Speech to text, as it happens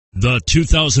The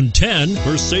 2010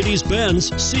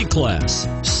 Mercedes-Benz C-Class.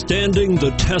 Standing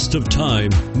the test of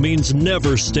time means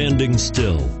never standing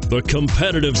still. The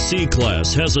competitive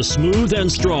C-Class has a smooth and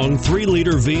strong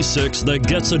 3-liter V6 that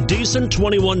gets a decent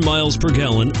 21 miles per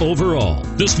gallon overall.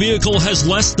 This vehicle has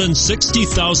less than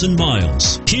 60,000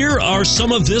 miles. Here are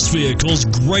some of this vehicle's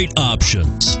great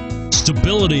options: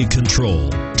 stability control,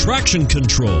 traction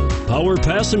control, power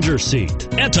passenger seat,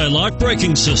 anti-lock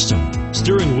braking system,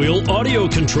 steering wheel audio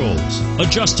controls,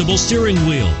 adjustable steering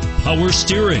wheel, power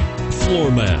steering,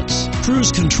 floor mats,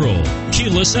 cruise control,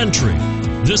 keyless entry.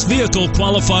 This vehicle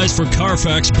qualifies for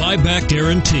Carfax buyback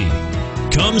guarantee.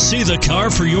 Come see the car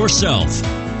for yourself.